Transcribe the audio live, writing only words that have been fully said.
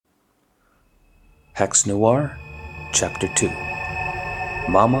Hex Noir, Chapter 2.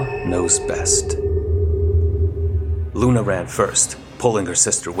 Mama Knows Best. Luna ran first, pulling her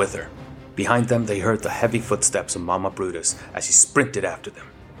sister with her. Behind them, they heard the heavy footsteps of Mama Brutus as she sprinted after them.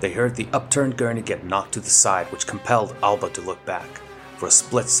 They heard the upturned gurney get knocked to the side, which compelled Alba to look back. For a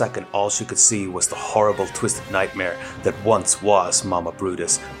split second, all she could see was the horrible, twisted nightmare that once was Mama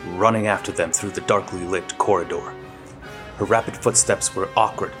Brutus, running after them through the darkly lit corridor. Her rapid footsteps were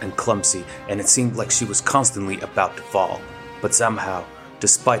awkward and clumsy, and it seemed like she was constantly about to fall. But somehow,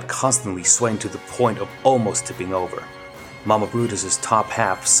 despite constantly swaying to the point of almost tipping over, Mama Brutus's top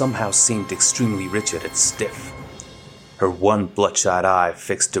half somehow seemed extremely rigid and stiff. Her one bloodshot eye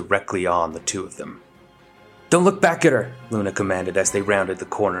fixed directly on the two of them. "Don't look back at her," Luna commanded as they rounded the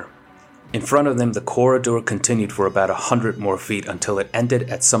corner. In front of them, the corridor continued for about 100 more feet until it ended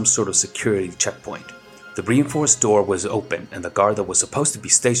at some sort of security checkpoint. The reinforced door was open, and the guard that was supposed to be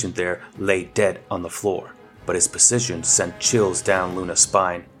stationed there lay dead on the floor, but his position sent chills down Luna's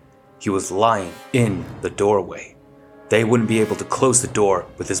spine. He was lying in the doorway. They wouldn't be able to close the door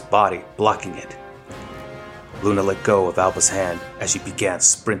with his body blocking it. Luna let go of Alba's hand as she began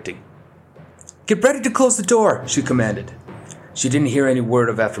sprinting. "Get ready to close the door," she commanded. She didn't hear any word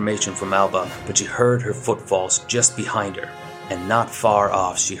of affirmation from Alba, but she heard her footfalls just behind her. And not far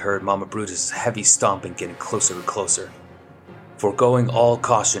off, she heard Mama Brutus' heavy stomping getting closer and closer. Foregoing all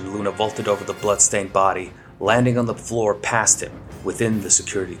caution, Luna vaulted over the blood-stained body, landing on the floor past him, within the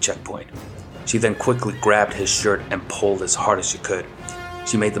security checkpoint. She then quickly grabbed his shirt and pulled as hard as she could.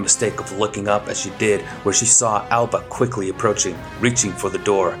 She made the mistake of looking up as she did, where she saw Alba quickly approaching, reaching for the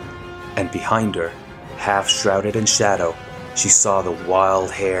door. And behind her, half shrouded in shadow, she saw the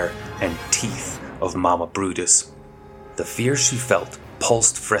wild hair and teeth of Mama Brutus. The fear she felt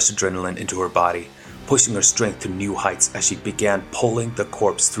pulsed fresh adrenaline into her body, pushing her strength to new heights as she began pulling the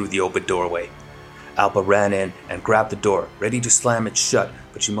corpse through the open doorway. Alba ran in and grabbed the door, ready to slam it shut,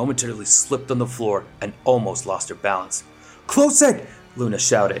 but she momentarily slipped on the floor and almost lost her balance. "Close it!" Luna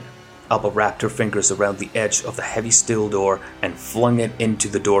shouted. Alba wrapped her fingers around the edge of the heavy steel door and flung it into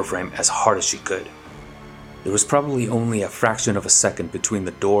the doorframe as hard as she could. There was probably only a fraction of a second between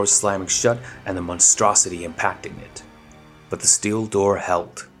the door slamming shut and the monstrosity impacting it. But the steel door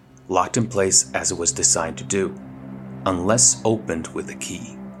held, locked in place as it was designed to do, unless opened with a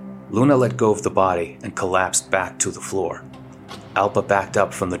key. Luna let go of the body and collapsed back to the floor. Alba backed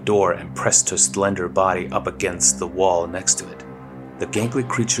up from the door and pressed her slender body up against the wall next to it. The gangly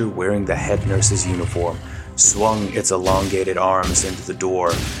creature wearing the head nurse's uniform swung its elongated arms into the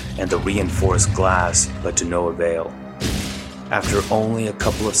door, and the reinforced glass but to no avail. After only a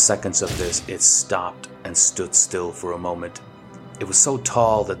couple of seconds of this, it stopped and stood still for a moment. It was so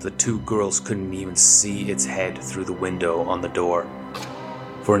tall that the two girls couldn't even see its head through the window on the door.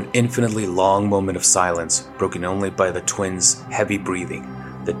 For an infinitely long moment of silence, broken only by the twins' heavy breathing,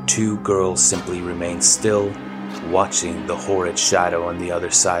 the two girls simply remained still, watching the horrid shadow on the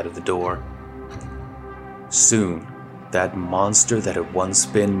other side of the door. Soon, that monster that had once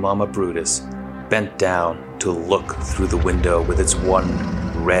been Mama Brutus bent down to look through the window with its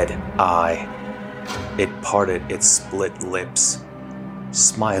one red eye. It parted its split lips,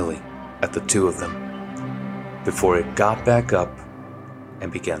 smiling at the two of them, before it got back up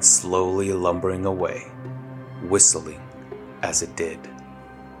and began slowly lumbering away, whistling as it did.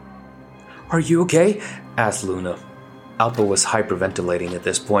 "Are you okay?" asked Luna. Alba was hyperventilating at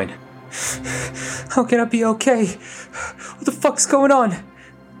this point. "How can I be okay? What the fuck's going on?"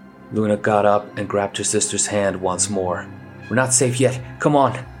 Luna got up and grabbed her sister's hand once more. "We're not safe yet. Come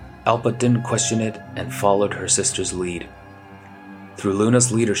on." Alba didn't question it and followed her sister's lead. Through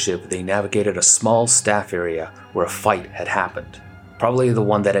Luna's leadership, they navigated a small staff area where a fight had happened, probably the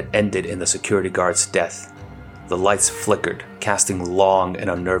one that had ended in the security guard's death. The lights flickered, casting long and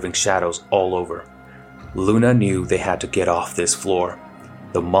unnerving shadows all over. Luna knew they had to get off this floor.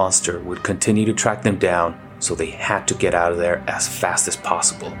 The monster would continue to track them down, so they had to get out of there as fast as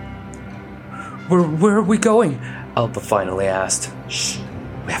possible. Where are we going?" Alba finally asked. "Shh,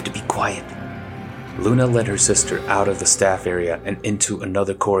 we have to be quiet." Luna led her sister out of the staff area and into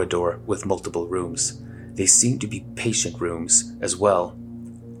another corridor with multiple rooms. They seemed to be patient rooms as well.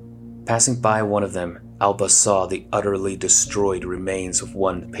 Passing by one of them, Alba saw the utterly destroyed remains of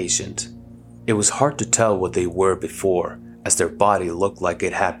one patient. It was hard to tell what they were before, as their body looked like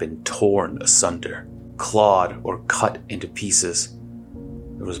it had been torn asunder, clawed or cut into pieces.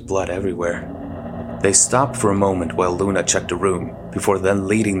 There was blood everywhere. They stopped for a moment while Luna checked a room, before then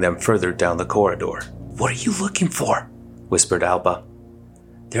leading them further down the corridor. "What are you looking for?" whispered Alba.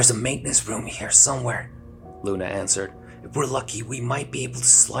 "There's a maintenance room here somewhere," Luna answered. If we're lucky, we might be able to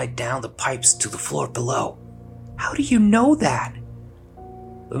slide down the pipes to the floor below." "How do you know that?"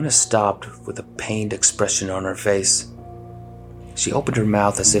 Luna stopped with a pained expression on her face. She opened her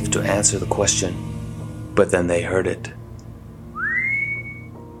mouth as if to answer the question, but then they heard it.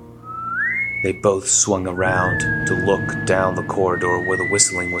 They both swung around to look down the corridor where the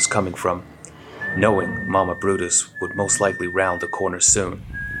whistling was coming from, knowing Mama Brutus would most likely round the corner soon.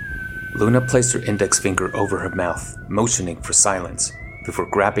 Luna placed her index finger over her mouth, motioning for silence, before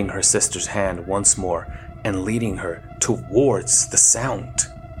grabbing her sister's hand once more and leading her towards the sound.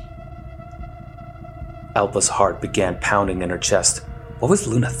 Alba's heart began pounding in her chest. What was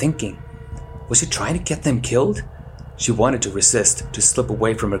Luna thinking? Was she trying to get them killed? She wanted to resist, to slip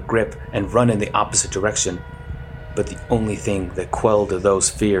away from her grip and run in the opposite direction. But the only thing that quelled those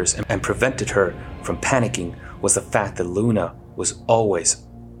fears and prevented her from panicking was the fact that Luna was always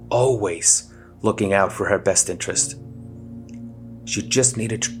looking out for her best interest. She just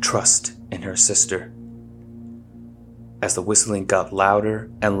needed to trust in her sister. As the whistling got louder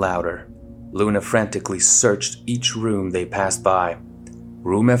and louder, Luna frantically searched each room they passed by.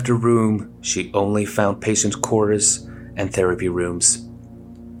 Room after room, she only found patient quarters and therapy rooms.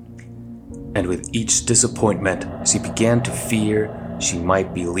 And with each disappointment, she began to fear she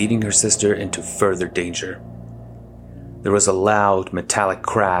might be leading her sister into further danger. There was a loud metallic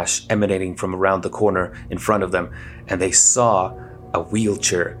crash emanating from around the corner in front of them, and they saw a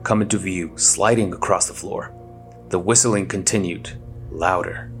wheelchair come into view, sliding across the floor. The whistling continued,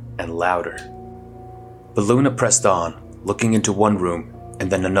 louder and louder. But Luna pressed on, looking into one room and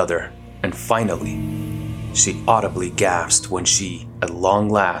then another, and finally, she audibly gasped when she, at long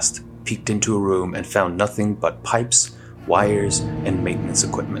last, peeked into a room and found nothing but pipes, wires, and maintenance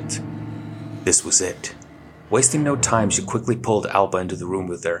equipment. This was it. Wasting no time, she quickly pulled Alba into the room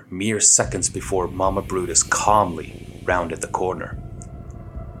with her, mere seconds before Mama Brutus calmly rounded the corner.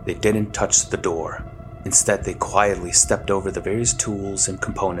 They didn't touch the door. Instead, they quietly stepped over the various tools and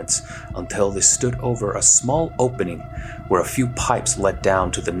components until they stood over a small opening where a few pipes led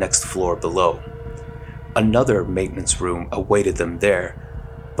down to the next floor below. Another maintenance room awaited them there,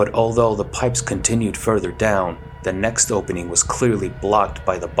 but although the pipes continued further down, the next opening was clearly blocked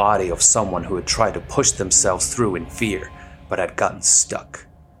by the body of someone who had tried to push themselves through in fear, but had gotten stuck.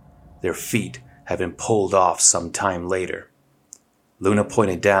 Their feet had been pulled off some time later. Luna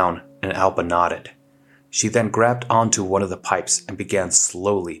pointed down, and Alba nodded. She then grabbed onto one of the pipes and began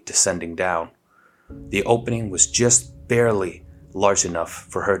slowly descending down. The opening was just barely large enough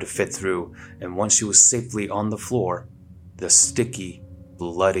for her to fit through, and once she was safely on the floor, the sticky,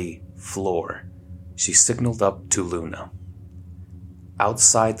 bloody floor, she signaled up to Luna.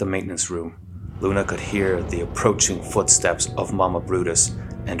 Outside the maintenance room, Luna could hear the approaching footsteps of Mama Brutus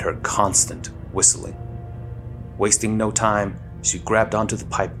and her constant whistling. Wasting no time, she grabbed onto the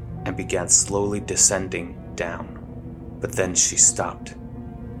pipe and began slowly descending down. But then she stopped.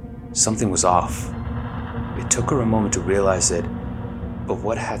 Something was off. It took her a moment to realize it, but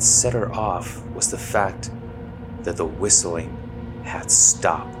what had set her off was the fact that the whistling had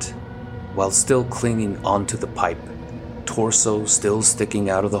stopped. While still clinging onto the pipe, torso still sticking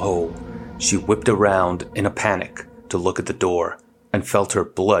out of the hole, she whipped around in a panic to look at the door and felt her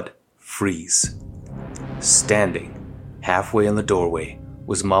blood freeze. Standing halfway in the doorway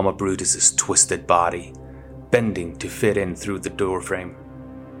was Mama Brutus's twisted body, bending to fit in through the doorframe.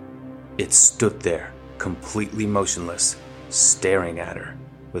 It stood there, completely motionless, staring at her,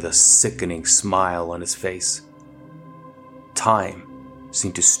 with a sickening smile on its face. Time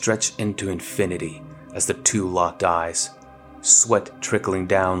seemed to stretch into infinity as the two locked eyes, sweat trickling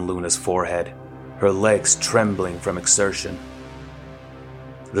down Luna's forehead, her legs trembling from exertion.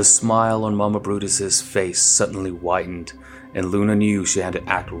 The smile on Mama Brutus's face suddenly widened, and Luna knew she had to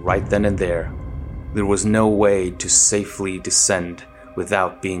act right then and there. There was no way to safely descend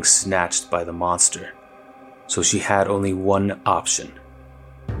without being snatched by the monster, so she had only one option.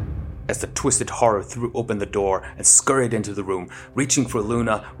 As the twisted horror threw open the door and scurried into the room, reaching for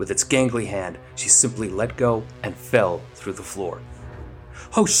Luna with its gangly hand, she simply let go and fell through the floor.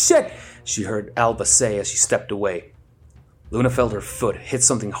 "Oh shit!" she heard Alba say as she stepped away. Luna felt her foot hit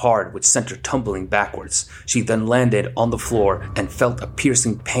something hard, which sent her tumbling backwards. She then landed on the floor and felt a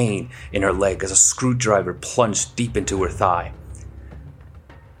piercing pain in her leg as a screwdriver plunged deep into her thigh.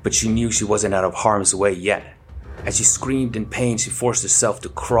 But she knew she wasn't out of harm's way yet. As she screamed in pain, she forced herself to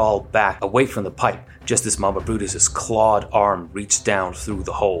crawl back away from the pipe, just as Mama Brutus's clawed arm reached down through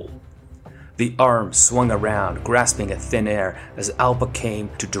the hole. The arm swung around, grasping at thin air as Alba came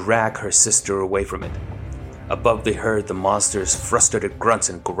to drag her sister away from it. Above they heard the monster's frustrated grunts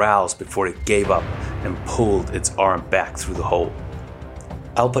and growls before it gave up, and pulled its arm back through the hole.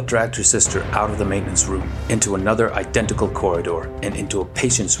 Alba dragged her sister out of the maintenance room, into another identical corridor, and into a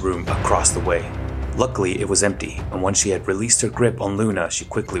patient's room across the way. Luckily, it was empty, and once she had released her grip on Luna, she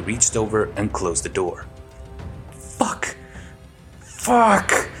quickly reached over and closed the door. "Fuck!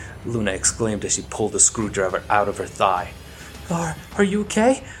 Fuck!" Luna exclaimed as she pulled the screwdriver out of her thigh. Are you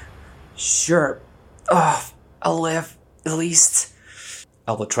okay?" "Sure. I'll live, at least."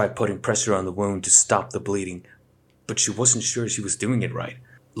 Alba tried putting pressure on the wound to stop the bleeding, but she wasn't sure she was doing it right.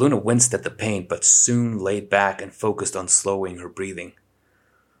 Luna winced at the pain, but soon laid back and focused on slowing her breathing.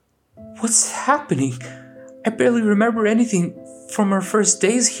 "What's happening? I barely remember anything from our first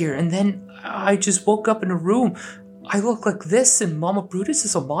days here, and then I just woke up in a room. I look like this, and Mama Brutus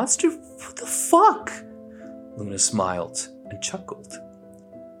is a monster? What the fuck?" Luna smiled and chuckled.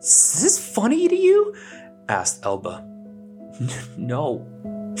 "Is this funny to you?" asked Alba. "No.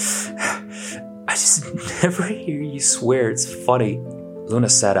 I just never hear you swear it's funny." Luna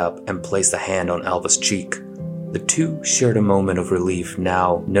sat up and placed a hand on Alba's cheek. The two shared a moment of relief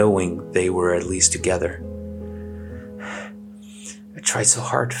now, knowing they were at least together. "I tried so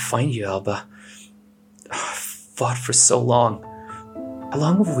hard to find you, Alba. I fought for so long. How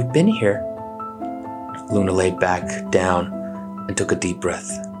long have we been here?" Luna laid back down and took a deep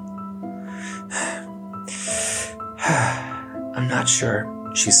breath. "I'm not sure,"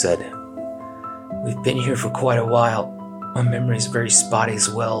 she said. "We've been here for quite a while. My memory is very spotty as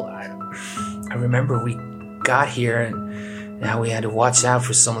well. I remember we got here and how we had to watch out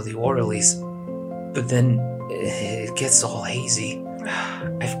for some of the orderlies. But then it gets all hazy.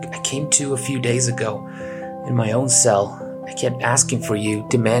 I came to a few days ago in my own cell. I kept asking for you,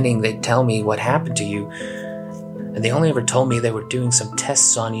 demanding they tell me what happened to you. And they only ever told me they were doing some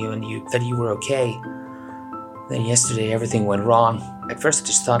tests on you and that you were okay. Then yesterday everything went wrong. At first I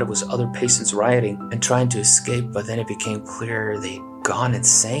just thought it was other patients rioting and trying to escape, but then it became clear they'd gone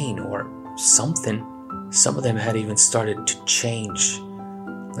insane or something. Some of them had even started to change,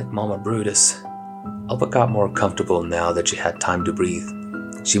 like Mama Brutus." Alba got more comfortable now that she had time to breathe.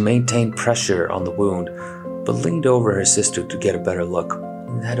 She maintained pressure on the wound, but leaned over her sister to get a better look.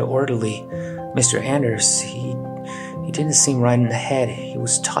 "That orderly, Mr. Anders, he didn't seem right in the head. He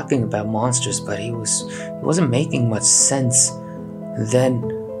was talking about monsters, but he wasn't making much sense. And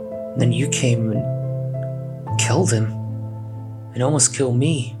then you came and killed him, and almost killed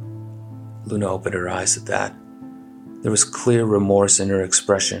me." Luna opened her eyes at that. There was clear remorse in her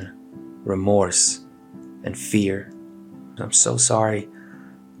expression. Remorse and fear. "I'm so sorry.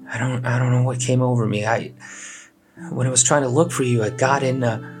 I don't know what came over me. When I was trying to look for you, I got in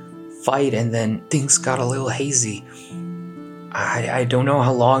a fight and then things got a little hazy. I don't know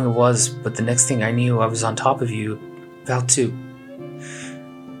how long it was, but the next thing I knew, I was on top of you, about to..."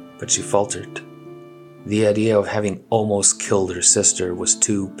 But she faltered. The idea of having almost killed her sister was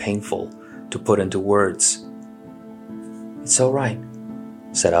too painful to put into words. "It's all right,"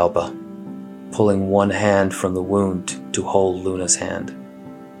 said Alba, pulling one hand from the wound to hold Luna's hand.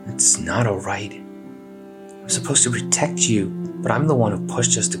 "It's not all right. I'm supposed to protect you, but I'm the one who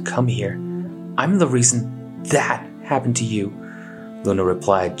pushed us to come here. I'm the reason that happened to you," Luna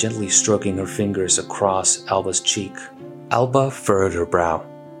replied, gently stroking her fingers across Alba's cheek. Alba furrowed her brow.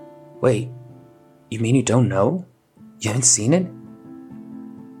 "Wait, you mean you don't know? You haven't seen it?"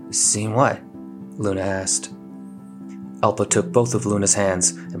 "Seen what?" Luna asked. Alba took both of Luna's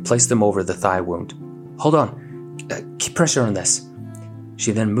hands and placed them over the thigh wound. "Hold on. Keep pressure on this."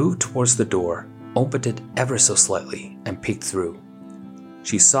 She then moved towards the door, opened it ever so slightly, and peeked through.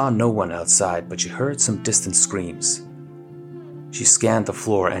 She saw no one outside, but she heard some distant screams. She scanned the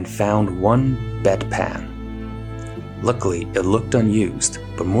floor and found one bedpan. Luckily, it looked unused,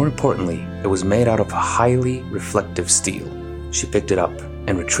 but more importantly, it was made out of highly reflective steel. She picked it up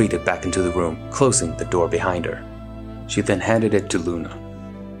and retreated back into the room, closing the door behind her. She then handed it to Luna.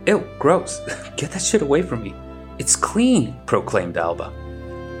 "Ew, gross. Get that shit away from me. It's clean," proclaimed Alba.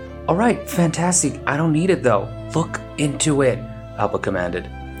 "All right, fantastic. I don't need it though. Look into it," Alba commanded.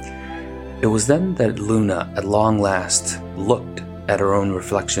 It was then that Luna, at long last, looked at her own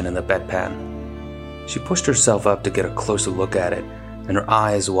reflection in the bedpan. She pushed herself up to get a closer look at it, and her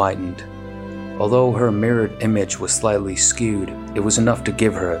eyes widened. Although her mirrored image was slightly skewed, it was enough to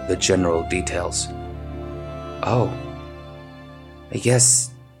give her the general details. "Oh, I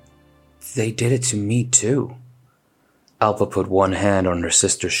guess they did it to me too." Alba put one hand on her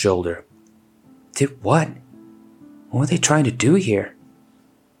sister's shoulder. "Did what? What were they trying to do here?"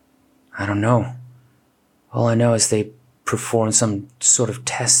 "I don't know. All I know is they performed some sort of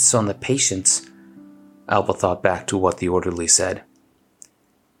tests on the patients." Alba thought back to what the orderly said.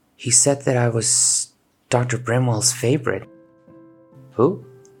 "He said that I was Dr. Brimwell's favorite. Who?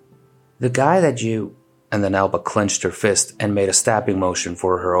 The guy that you... And then Alba clenched her fist and made a stabbing motion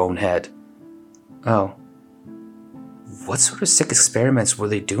for her own head. Oh. What sort of sick experiments were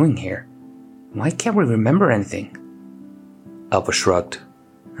they doing here? Why can't we remember anything? Alba shrugged.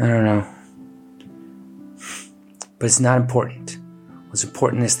 I don't know. But it's not important. What's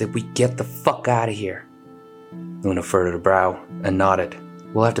important is that we get the fuck out of here. Luna furrowed her brow and nodded.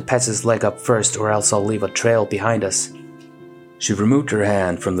 We'll have to patch his leg up first, or else I'll leave a trail behind us. She removed her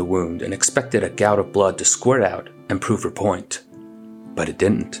hand from the wound and expected a gout of blood to squirt out and prove her point. But it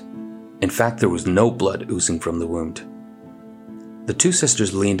didn't. In fact, there was no blood oozing from the wound. The two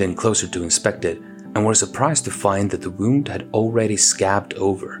sisters leaned in closer to inspect it and were surprised to find that the wound had already scabbed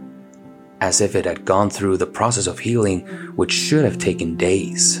over, as if it had gone through the process of healing, which should have taken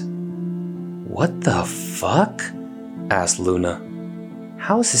days. What the fuck? Asked Luna.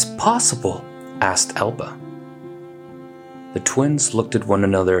 How is this possible? Asked Alba. The twins looked at one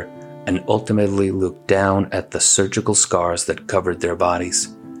another and ultimately looked down at the surgical scars that covered their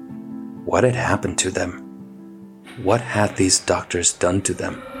bodies. What had happened to them? What had these doctors done to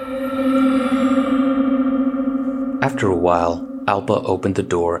them? After a while, Alba opened the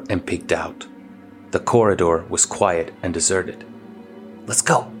door and peeked out. The corridor was quiet and deserted. Let's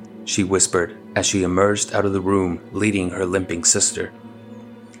go, she whispered as she emerged out of the room leading her limping sister.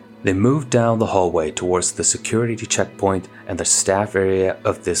 They moved down the hallway towards the security checkpoint and the staff area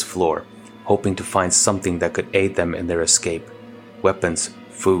of this floor, hoping to find something that could aid them in their escape. Weapons,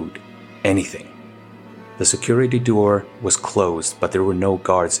 food, anything. The security door was closed, but there were no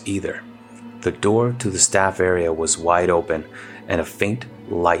guards either. The door to the staff area was wide open, and a faint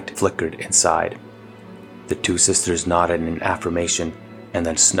light flickered inside. The two sisters nodded in affirmation and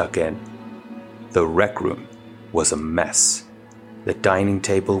then snuck in. The rec room was a mess. The dining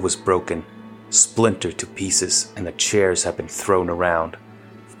table was broken, splintered to pieces, and the chairs had been thrown around.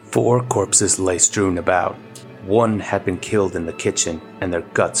 4 corpses lay strewn about. One had been killed in the kitchen and their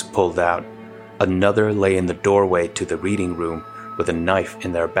guts pulled out. Another lay in the doorway to the reading room with a knife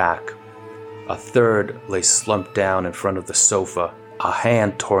in their back. A third lay slumped down in front of the sofa, a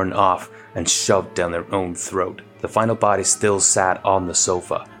hand torn off and shoved down their own throat. The final body still sat on the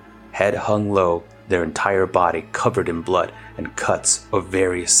sofa, head hung low, their entire body covered in blood and cuts of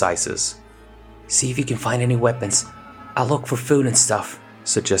various sizes. See if you can find any weapons. I'll look for food and stuff,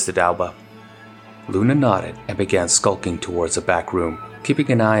 suggested Alba. Luna nodded and began skulking towards a back room,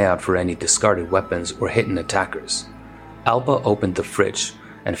 keeping an eye out for any discarded weapons or hidden attackers. Alba opened the fridge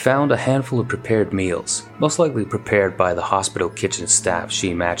and found a handful of prepared meals, most likely prepared by the hospital kitchen staff, she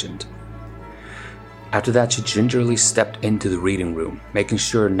imagined. After that, she gingerly stepped into the reading room, making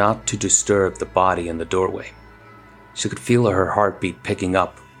sure not to disturb the body in the doorway. She could feel her heartbeat picking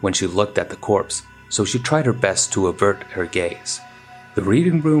up when she looked at the corpse, so she tried her best to avert her gaze. The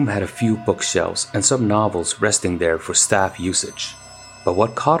reading room had a few bookshelves and some novels resting there for staff usage, but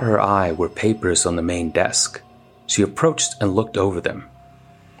what caught her eye were papers on the main desk. She approached and looked over them.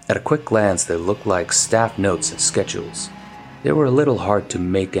 At a quick glance, they looked like staff notes and schedules. They were a little hard to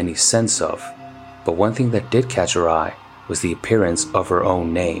make any sense of, but one thing that did catch her eye was the appearance of her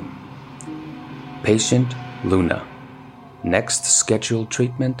own name. Patient Luna. Next scheduled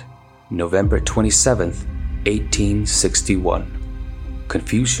treatment, November 27th, 1861.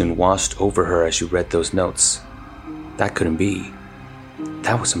 Confusion washed over her as she read those notes. That couldn't be.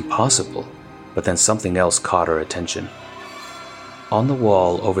 That was impossible. But then something else caught her attention. On the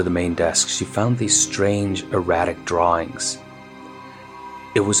wall over the main desk, she found these strange, erratic drawings.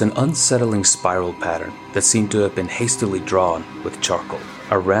 It was an unsettling spiral pattern that seemed to have been hastily drawn with charcoal.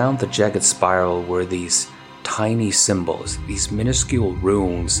 Around the jagged spiral were these tiny symbols, these minuscule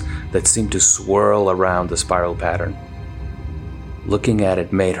runes that seemed to swirl around the spiral pattern. Looking at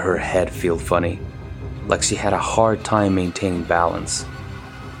it made her head feel funny, like she had a hard time maintaining balance.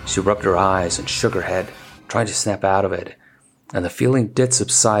 She rubbed her eyes and shook her head, trying to snap out of it, and the feeling did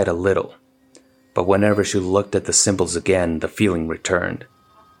subside a little. But whenever she looked at the symbols again, the feeling returned.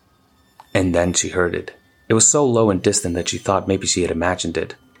 And then she heard it. It was so low and distant that she thought maybe she had imagined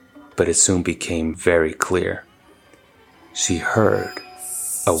it, but it soon became very clear. She heard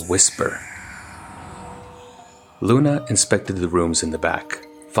a whisper. Luna inspected the rooms in the back,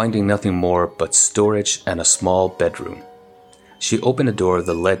 finding nothing more but storage and a small bedroom. She opened a door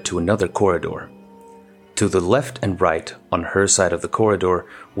that led to another corridor. To the left and right, on her side of the corridor,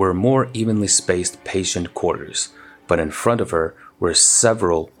 were more evenly spaced patient quarters, but in front of her were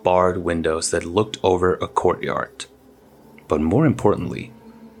several barred windows that looked over a courtyard. But more importantly,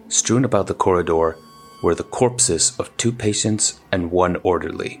 strewn about the corridor were the corpses of 2 patients and 1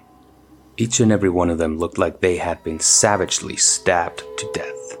 orderly. Each and every one of them looked like they had been savagely stabbed to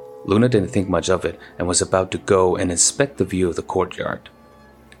death. Luna didn't think much of it and was about to go and inspect the view of the courtyard.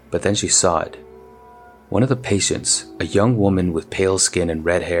 But then she saw it. One of the patients, a young woman with pale skin and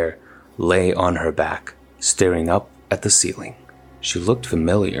red hair, lay on her back, staring up at the ceiling. She looked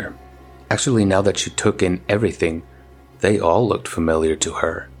familiar. Actually, now that she took in everything, they all looked familiar to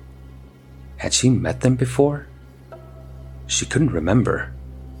her. Had she met them before? She couldn't remember.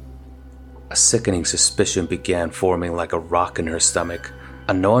 A sickening suspicion began forming like a rock in her stomach,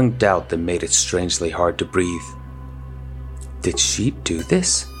 a gnawing doubt that made it strangely hard to breathe. Did she do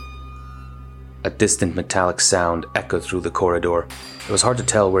this? A distant metallic sound echoed through the corridor. It was hard to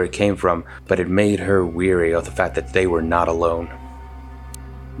tell where it came from, but it made her weary of the fact that they were not alone.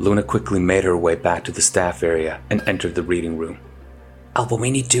 Luna quickly made her way back to the staff area and entered the reading room. "Alba,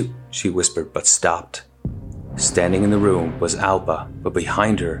 we need to," she whispered, but stopped. Standing in the room was Alba, but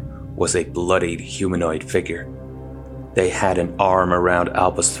behind her was a bloodied humanoid figure. They had an arm around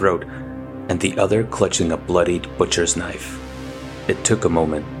Alba's throat and the other clutching a bloodied butcher's knife. It took a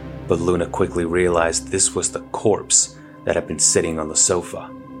moment, but Luna quickly realized this was the corpse that had been sitting on the sofa.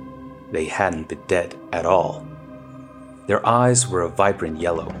 They hadn't been dead at all. Their eyes were a vibrant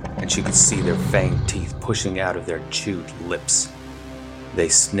yellow, and she could see their fanged teeth pushing out of their chewed lips. They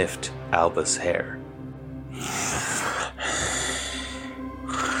sniffed Alba's hair.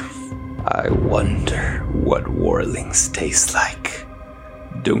 "I wonder what warlings taste like,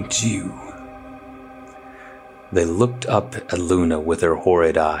 don't you?" They looked up at Luna with their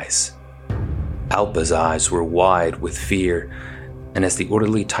horrid eyes. Alba's eyes were wide with fear, and as the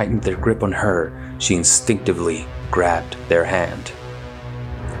orderly tightened their grip on her, she instinctively grabbed their hand.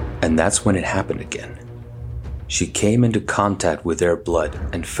 And that's when it happened again. She came into contact with their blood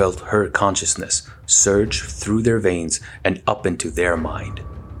and felt her consciousness surge through their veins and up into their mind.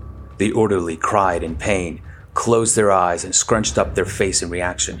 The orderly cried in pain, closed their eyes, and scrunched up their face in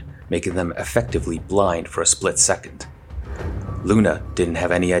reaction, making them effectively blind for a split second. Luna didn't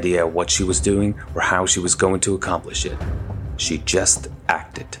have any idea what she was doing or how she was going to accomplish it. She just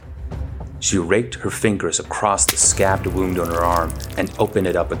acted. She raked her fingers across the scabbed wound on her arm and opened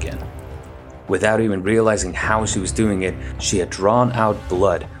it up again. Without even realizing how she was doing it, she had drawn out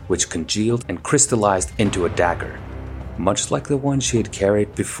blood which congealed and crystallized into a dagger, much like the one she had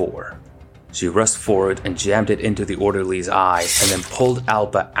carried before. She rushed forward and jammed it into the orderly's eye and then pulled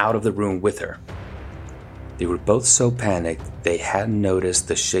Alba out of the room with her. They were both so panicked they hadn't noticed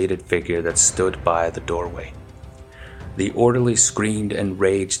the shaded figure that stood by the doorway. The orderly screamed and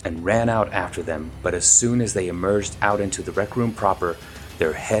raged and ran out after them, but as soon as they emerged out into the rec room proper,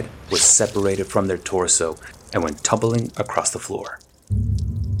 their head was separated from their torso and went tumbling across the floor.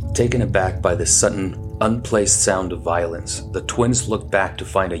 Taken aback by this sudden, unplaced sound of violence, the twins looked back to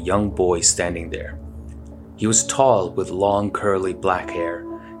find a young boy standing there. He was tall with long curly black hair.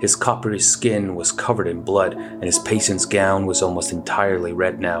 His coppery skin was covered in blood, and his patient's gown was almost entirely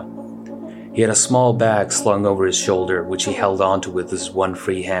red now. He had a small bag slung over his shoulder, which he held onto with his one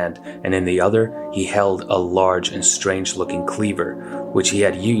free hand, and in the other he held a large and strange-looking cleaver, which he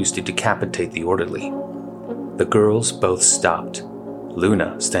had used to decapitate the orderly. The girls both stopped,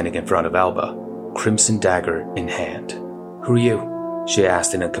 Luna standing in front of Alba, crimson dagger in hand. "Who are you?" she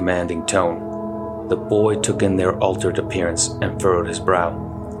asked in a commanding tone. The boy took in their altered appearance and furrowed his brow.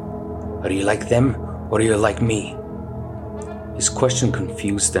 "Are you like them, or are you like me?" His question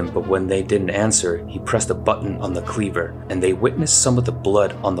confused them, but when they didn't answer, he pressed a button on the cleaver, and they witnessed some of the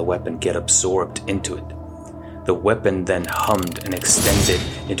blood on the weapon get absorbed into it. The weapon then hummed and extended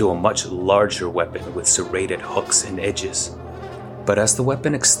into a much larger weapon with serrated hooks and edges. But as the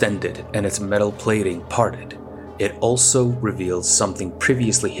weapon extended and its metal plating parted, it also revealed something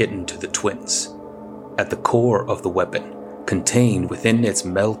previously hidden to the twins. At the core of the weapon, contained within its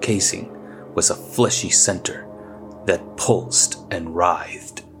metal casing, was a fleshy center that pulsed and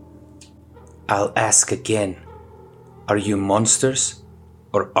writhed. "I'll ask again. Are you monsters,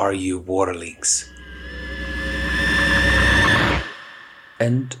 or are you warlings?"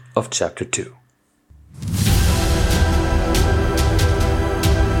 End of chapter 2.